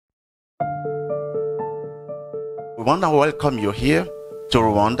We want to welcome you here to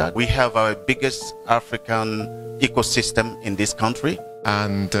Rwanda. We have our biggest African ecosystem in this country.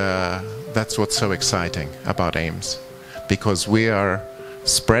 And that's what's so exciting about AIMS, because we are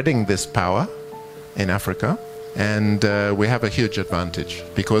spreading this power in Africa, and we have a huge advantage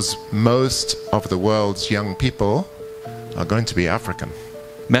because most of the world's young people are going to be African.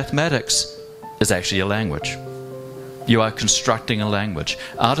 Mathematics is actually a language. You are constructing a language.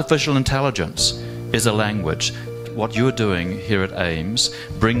 Artificial intelligence is a language. What you're doing here at AIMS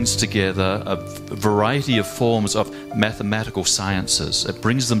brings together a variety of forms of mathematical sciences. It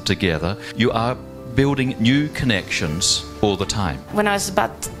brings them together. You are building new connections all the time. When I was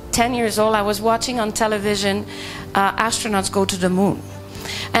about 10 years old, I was watching on television astronauts go to the moon.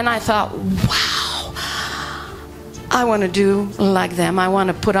 And I thought, wow, I want to do like them. I want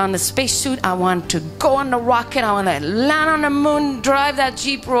to put on the spacesuit. I want to go on the rocket. I want to land on the moon, drive that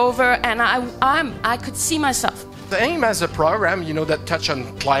Jeep Rover, and I could see myself. The AIM as a program, that touch on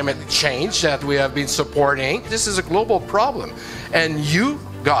climate change that we have been supporting. This is a global problem, and you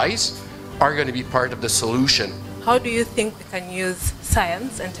guys are going to be part of the solution. How do you think we can use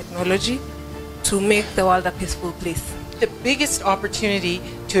science and technology to make the world a peaceful place? The biggest opportunity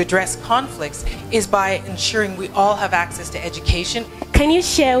to address conflicts is by ensuring we all have access to education. Can you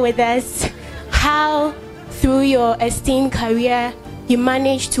share with us how, through your esteemed career, you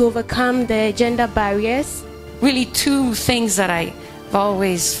managed to overcome the gender barriers? Really, two things that I've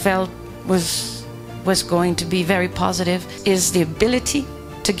always felt was going to be very positive is the ability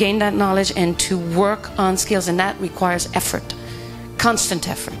to gain that knowledge and to work on skills, and that requires effort, constant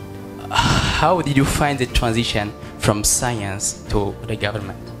effort. How did you find the transition from science to the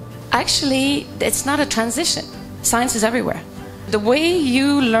government? Actually, it's not a transition. Science is everywhere. The way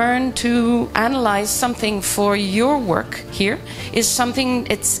you learn to analyze something for your work here is something,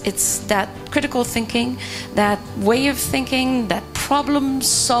 it's that critical thinking, that way of thinking, that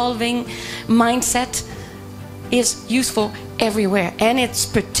problem-solving mindset is useful everywhere, and it's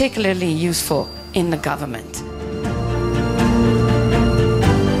particularly useful in the government.